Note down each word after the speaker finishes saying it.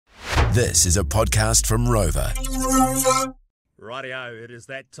This is a podcast from Rover. Rightio, it is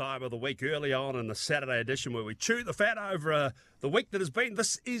that time of the week early on in the Saturday edition where we chew the fat over the week that has been.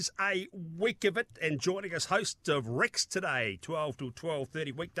 This is a week of it, and joining us, host of Rex Today, 12 to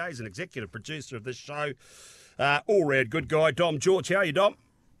 12:30 weekdays, and executive producer of this show, all-round good guy, Dom George. How are you, Dom?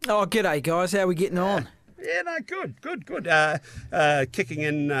 Oh, g'day, guys. How are we getting on? Yeah, no, good. Kicking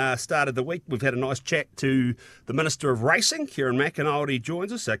in, started the week. We've had a nice chat to the Minister of Racing, Kieran McAnulty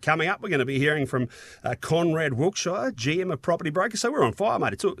joins us. Coming up, we're going to be hearing from Conrad Wilkshire, GM of Property Broker. So we're on fire,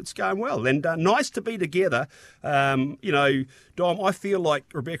 mate. It's going well. And nice to be together. Dom, I feel like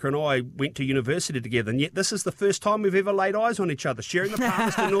Rebecca and I went to university together, and yet this is the first time we've ever laid eyes on each other, sharing the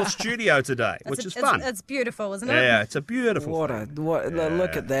Palmerston North studio today, which is fun. It's beautiful, isn't it? Yeah, it's a beautiful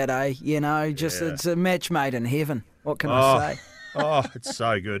Look at that, eh? It's a match made in heaven. What can I say? Oh, it's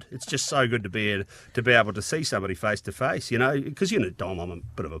so good. It's just so good to be able to see somebody face to face, because, Dom, I'm a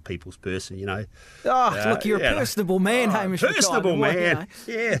bit of a people's person, Look, you're a personable man, Hamish. Personable man.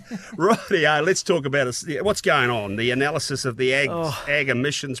 Yeah. Rightio, let's talk about what's going on. The analysis of the ag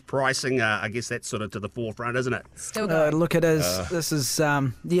emissions pricing, I guess that's sort of to the forefront, isn't it? Still going. Look, it is. This is,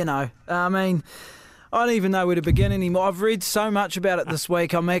 I don't even know where to begin anymore. I've read so much about it this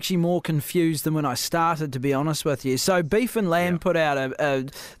week. I'm actually more confused than when I started, to be honest with you. So Beef and Lamb put out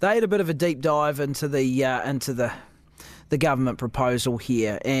they had a bit of a deep dive into the government proposal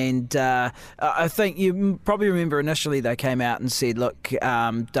here, and I think you probably remember initially they came out and said, look,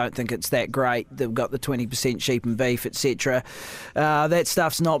 don't think it's that great. They've got the 20% sheep and beef, etc. That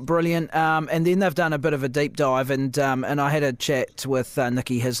stuff's not brilliant. And then they've done a bit of a deep dive, and I had a chat with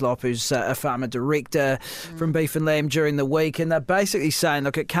Nikki Hislop, who's a farmer director from Beef and Lamb during the week, and they're basically saying,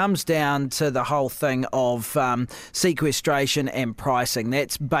 look, it comes down to the whole thing of sequestration and pricing.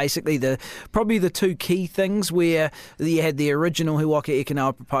 That's basically probably the two key things where you had the original Huaka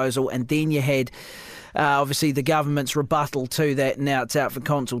Economic proposal, and then you had obviously the government's rebuttal to that, and now it's out for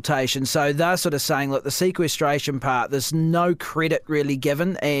consultation. So they're sort of saying, look, the sequestration part, there's no credit really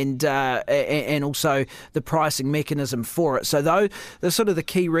given, and also the pricing mechanism for it. So those are sort of the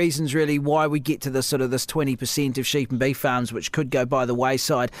key reasons really why we get to this 20% of sheep and beef farms which could go by the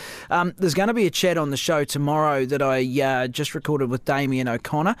wayside. There's going to be a chat on the show tomorrow that I just recorded with Damien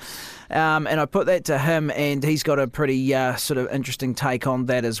O'Connor, and I put that to him, and he's got a pretty sort of interesting take on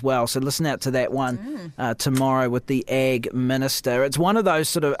that as well. So listen out to that one. Tomorrow with the Ag Minister. It's one of those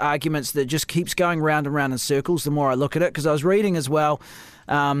sort of arguments that just keeps going round and round in circles the more I look at it, because I was reading as well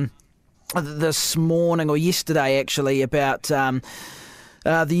this morning, or yesterday actually, about the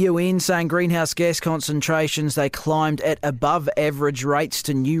UN saying greenhouse gas concentrations, they climbed at above average rates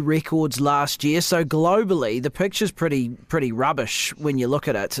to new records last year. So globally, the picture's pretty rubbish when you look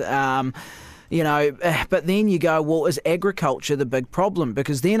at it. But then you go, well, is agriculture the big problem?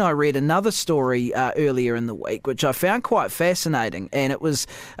 Because then I read another story earlier in the week, which I found quite fascinating. And it was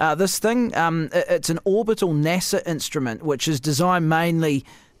this thing, it's an orbital NASA instrument, which is designed mainly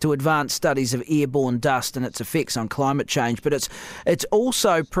to advance studies of airborne dust and its effects on climate change. But it's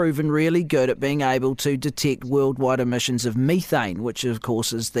also proven really good at being able to detect worldwide emissions of methane, which of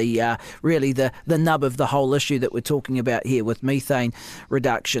course is really the nub of the whole issue that we're talking about here with methane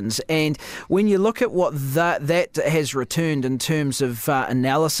reductions. And when you look at what that has returned in terms of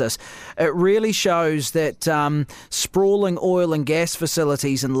analysis, it really shows that sprawling oil and gas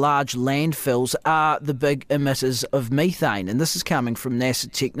facilities and large landfills are the big emitters of methane. And this is coming from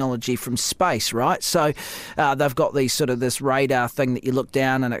NASA technology from space, right? So they've got this radar thing that you look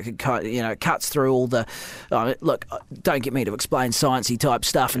down, and it cuts through all the look, don't get me to explain sciencey type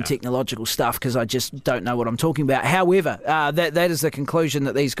stuff and technological stuff, because I just don't know what I'm talking about. However, that is the conclusion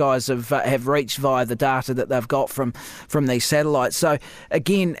that these guys have reached via the data that they've got from these satellites. So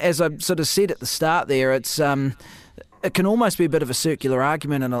again, as I sort of said at the start there, it can almost be a bit of a circular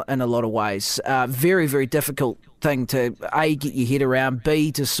argument in a lot of ways. Very, very difficult thing to A, get your head around,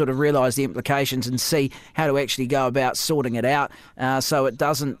 B, to sort of realise the implications, and C, how to actually go about sorting it out so it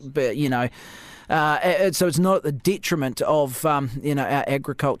doesn't, so it's not at the detriment of our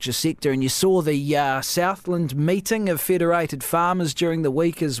agriculture sector. And you saw the Southland meeting of Federated Farmers during the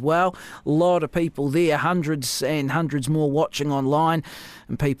week as well. A lot of people there, hundreds and hundreds more watching online,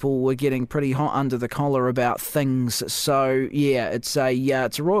 and people were getting pretty hot under the collar about things. So yeah, it's a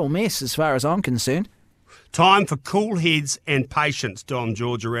royal mess as far as I'm concerned. Time for cool heads and patience, Dom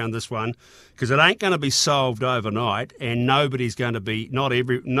George, around this one, because it ain't going to be solved overnight, and nobody's going to be,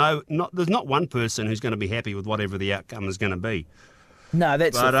 there's not one person who's going to be happy with whatever the outcome is going to be. No,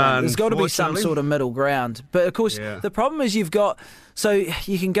 that's the But, thing. There's got to be some unfortunately- sort of middle ground. But of course, Yeah. the problem is so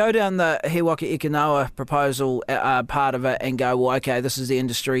you can go down the He Waka Eke Noa proposal part of it and go, well, okay, this is the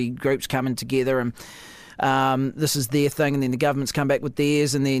industry groups coming together and this is their thing, and then the government's come back with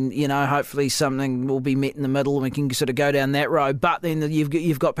theirs, and then hopefully something will be met in the middle, and we can sort of go down that road. But then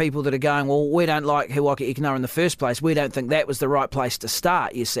you've got people that are going, well, we don't like He Waka Eke Noa in the first place. We don't think that was the right place to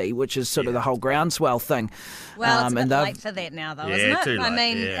start. You see, which is sort of the whole groundswell thing. Well, it's a and bit they've- late for that now, though, Yeah, isn't it? too I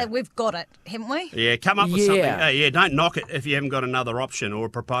late, mean, yeah. we've got it, haven't we? Yeah, come up with Yeah. something. Don't knock it if you haven't got another option or a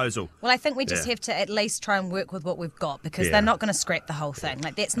proposal. Well, I think we just Yeah. have to at least try and work with what we've got, because Yeah. they're not going to scrap the whole thing.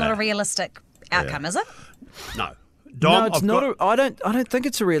 Like, that's not a realistic outcome, is it? No. Dom, No, it's I've not. got- I don't think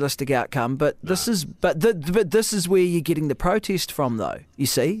it's a realistic outcome. But this is. But this is where you're getting the protest from, though. You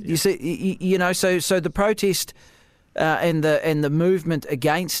see. You see. So the protest. And the movement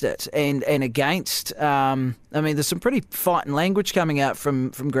against it and against I mean, there's some pretty fighting language coming out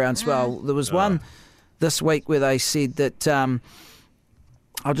from Groundswell. There was one this week where they said that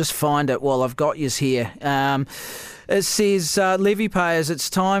I'll just find it while I've got yous here. It says, levy payers, it's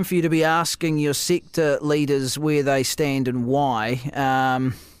time for you to be asking your sector leaders where they stand and why.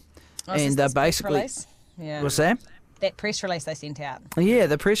 Oh, is And this press basically, release? Yeah. what's that? That press release they sent out. Yeah,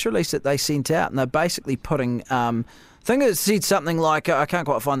 the press release that they sent out, and they're basically putting. I think it said something like, I can't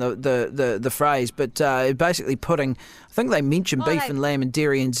quite find the phrase, but basically putting. I think they mentioned Beef and Lamb and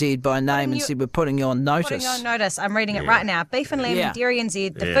Dairy NZ by name and you- said we're putting you on notice. Putting you on notice. I'm reading it right now. Beef and Lamb Yeah. and Dairy NZ,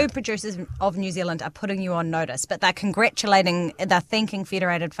 the Yeah. food producers of New Zealand, are putting you on notice, but they're thanking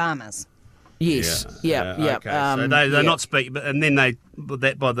Federated Farmers. Yes, yeah. Okay. So they're not speaking, and then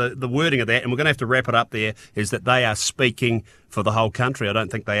by the wording of that, and we're going to have to wrap it up there, is that they are speaking for the whole country. I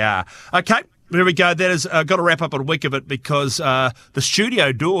don't think they are. Okay. There we go. That is got to wrap up a week of it because the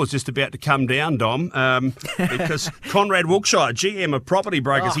studio door is just about to come down, Dom. Because Conrad Wilkshire, GM of Property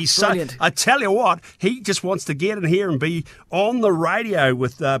Brokers, Oh, he's brilliant. I tell you what, he just wants to get in here and be on the radio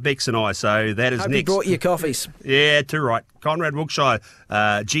with Bex and I. So that is Hope you next. brought your coffees. Yeah, too right. Conrad Wilkshire,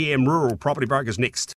 GM Rural Property Brokers next.